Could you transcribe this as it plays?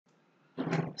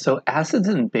So acids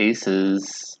and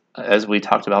bases, as we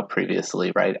talked about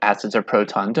previously, right? Acids are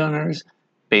proton donors,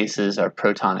 bases are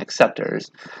proton acceptors.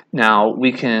 Now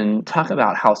we can talk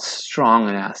about how strong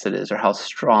an acid is or how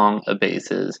strong a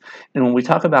base is. And when we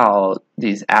talk about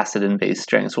these acid and base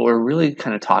strengths, what we're really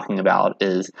kind of talking about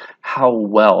is how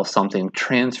well something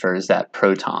transfers that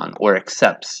proton or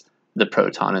accepts the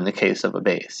proton in the case of a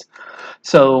base.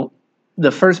 So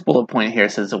the first bullet point here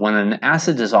says that when an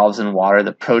acid dissolves in water,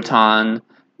 the proton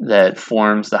that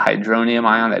forms the hydronium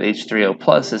ion at H3O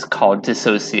plus is called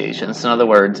dissociation. So in other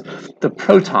words, the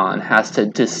proton has to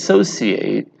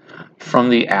dissociate from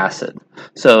the acid.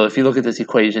 So if you look at this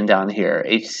equation down here,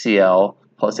 HCl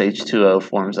plus H2O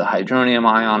forms a hydronium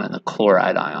ion and a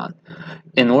chloride ion.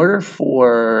 In order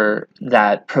for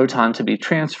that proton to be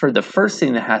transferred, the first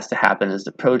thing that has to happen is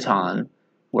the proton,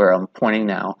 where I'm pointing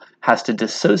now, has to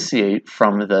dissociate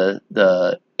from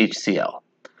the HCl. All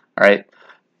right.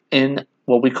 In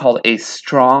what we call a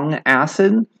strong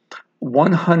acid,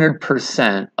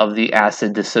 100% of the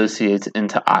acid dissociates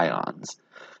into ions.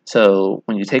 So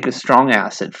when you take a strong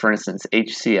acid, for instance,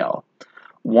 HCl,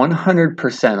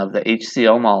 100% of the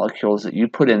HCl molecules that you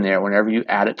put in there whenever you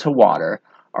add it to water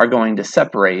are going to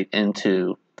separate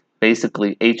into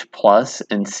basically H plus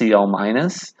and Cl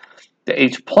minus. The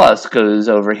H plus goes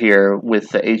over here with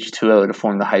the H2O to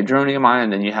form the hydronium ion,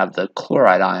 and then you have the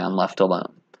chloride ion left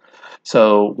alone.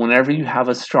 So whenever you have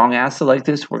a strong acid like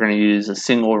this, we're going to use a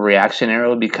single reaction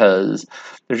arrow because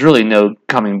there's really no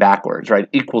coming backwards, right?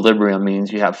 Equilibrium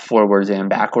means you have forwards and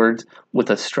backwards.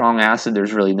 With a strong acid,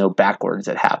 there's really no backwards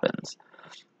that happens.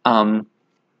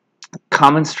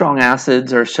 Common strong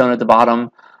acids are shown at the bottom.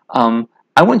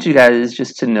 I want you guys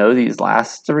just to know these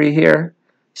last three here.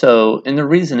 So, and the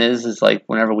reason is like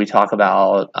whenever we talk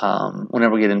about,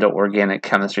 whenever we get into organic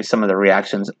chemistry, some of the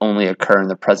reactions only occur in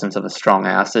the presence of a strong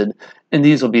acid, and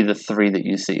these will be the three that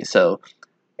you see. So,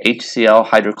 HCl,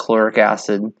 hydrochloric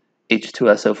acid,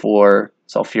 H2SO4,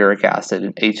 sulfuric acid,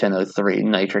 and HNO3,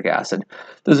 nitric acid.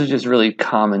 Those are just really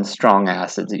common strong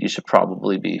acids that you should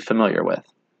probably be familiar with.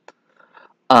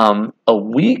 A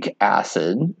weak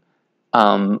acid,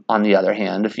 on the other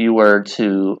hand, if you were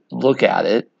to look at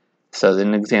it, so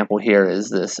an example here is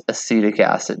this acetic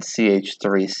acid,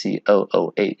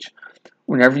 CH3COOH.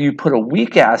 Whenever you put a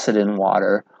weak acid in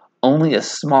water, only a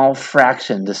small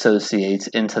fraction dissociates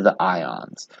into the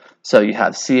ions. So you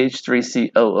have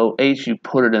CH3COOH, you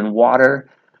put it in water,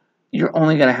 you're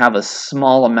only going to have a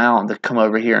small amount that come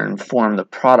over here and form the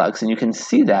products, and you can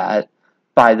see that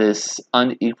by this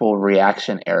unequal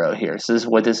reaction arrow here. So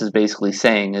what this is basically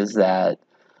saying is that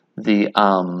the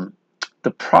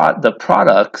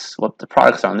products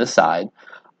on this side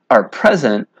are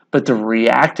present, but the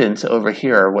reactants over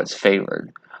here are what's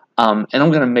favored. And I'm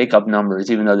going to make up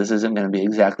numbers, even though this isn't going to be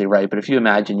exactly right. But if you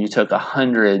imagine you took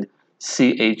 100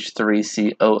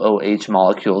 CH3COOH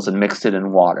molecules and mixed it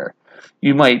in water,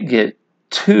 you might get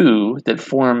 2 that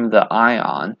form the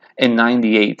ion and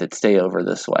 98 that stay over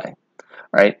this way.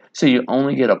 Right? So you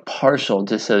only get a partial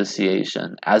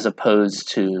dissociation as opposed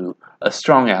to a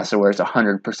strong acid where it's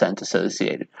 100%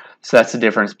 dissociated. So that's the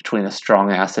difference between a strong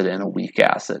acid and a weak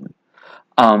acid.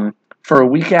 For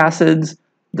weak acids,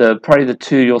 probably the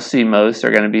two you'll see most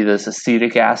are going to be this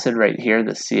acetic acid right here,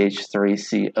 the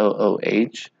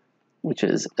CH3COOH, which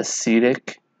is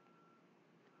acetic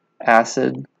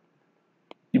acid.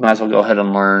 You might as well go ahead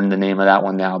and learn the name of that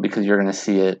one now because you're going to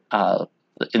see it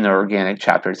in the organic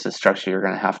chapter. It's the structure you're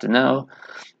going to have to know.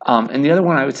 And the other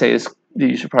one I would say is that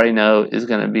you should probably know is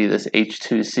going to be this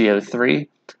H2CO3.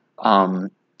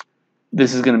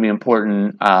 This is going to be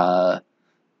important.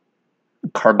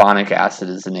 Carbonic acid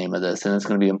is the name of this, and it's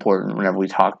going to be important whenever we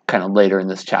talk kind of later in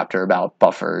this chapter about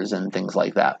buffers and things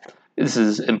like that. This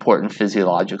is important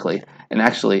physiologically. And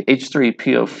actually,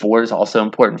 H3PO4 is also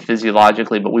important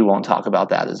physiologically, but we won't talk about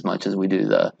that as much as we do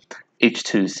the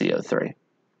H2CO3.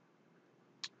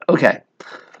 Okay,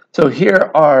 so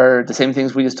here are the same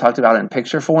things we just talked about in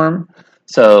picture form.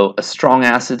 So a strong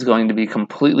acid is going to be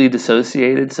completely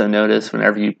dissociated. So notice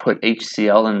whenever you put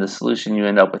HCl in the solution, you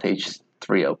end up with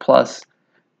H3O plus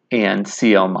and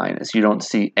Cl minus. You don't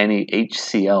see any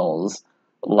HCl's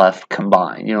left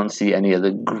combined. You don't see any of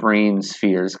the green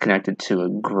spheres connected to a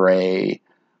gray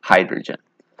hydrogen.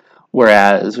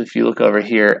 Whereas if you look over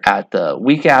here at the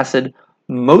weak acid,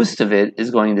 most of it is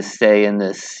going to stay in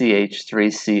this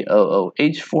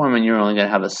CH3COOH form, and you're only going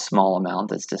to have a small amount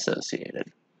that's dissociated.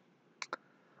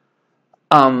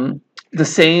 The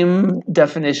same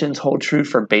definitions hold true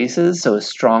for bases. So a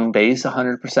strong base,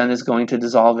 100% is going to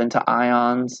dissolve into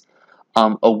ions.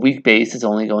 A weak base is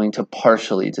only going to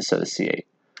partially dissociate.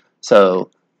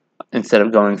 So instead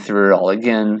of going through it all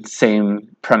again,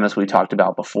 same premise we talked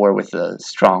about before with the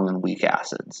strong and weak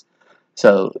acids.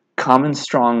 So common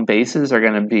strong bases are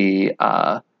going to be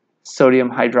sodium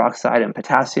hydroxide and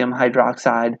potassium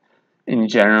hydroxide. In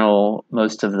general,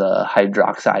 most of the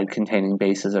hydroxide containing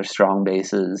bases are strong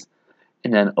bases.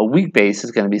 And then a weak base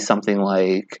is going to be something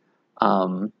like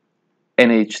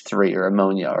NH3 or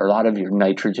ammonia, or a lot of your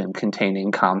nitrogen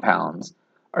containing compounds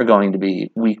are going to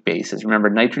be weak bases. Remember,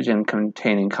 nitrogen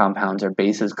containing compounds are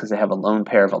bases because they have a lone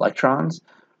pair of electrons,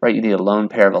 right? You need a lone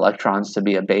pair of electrons to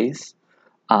be a base.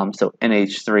 So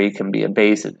NH3 can be a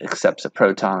base, it accepts a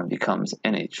proton and becomes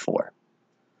NH4. All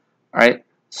right,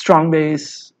 strong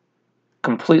base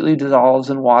completely dissolves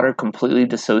in water, completely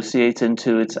dissociates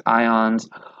into its ions.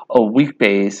 A weak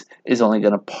base is only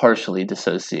going to partially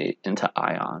dissociate into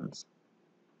ions.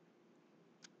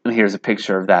 And here's a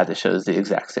picture of that shows the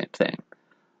exact same thing.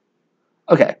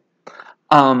 Okay,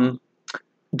 don't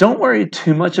worry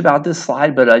too much about this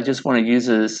slide, but I just want to use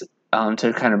this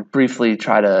to kind of briefly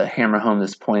try to hammer home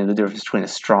this point of the difference between a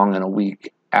strong and a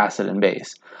weak acid and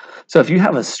base. So if you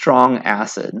have a strong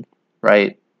acid,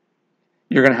 right,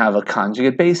 you're going to have a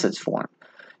conjugate base that's formed.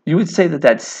 You would say that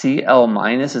that Cl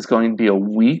minus is going to be a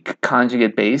weak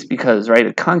conjugate base because, right,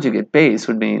 a conjugate base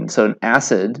would mean, so an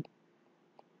acid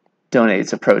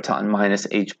donates a proton minus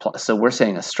H plus. So we're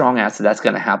saying a strong acid, that's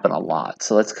going to happen a lot.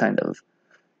 So let's kind of,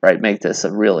 right, make this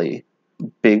a really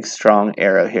big, strong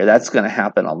arrow here. That's going to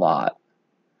happen a lot.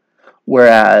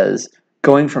 Whereas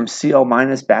going from Cl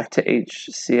minus back to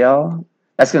HCl,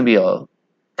 that's going to be a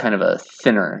kind of a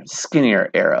thinner,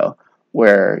 skinnier arrow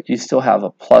where you still have a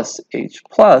plus H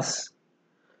plus,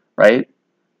 right?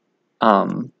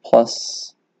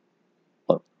 Plus,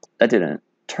 whoop, that didn't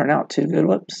turn out too good.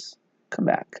 Whoops, come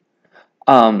back.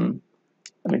 Let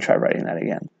me try writing that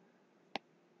again.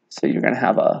 So you're going to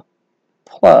have a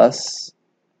plus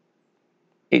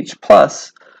H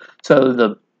plus. So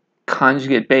the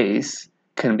conjugate base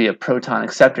can be a proton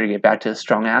acceptor to get back to a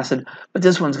strong acid, but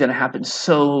this one's going to happen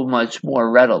so much more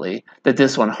readily that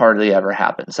this one hardly ever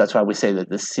happens. That's why we say that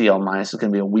the Cl minus is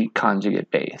going to be a weak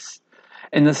conjugate base.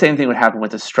 And the same thing would happen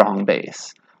with a strong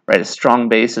base, right? A strong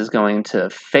base is going to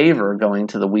favor going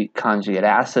to the weak conjugate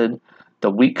acid.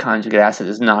 The weak conjugate acid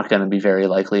is not going to be very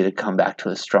likely to come back to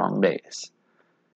a strong base.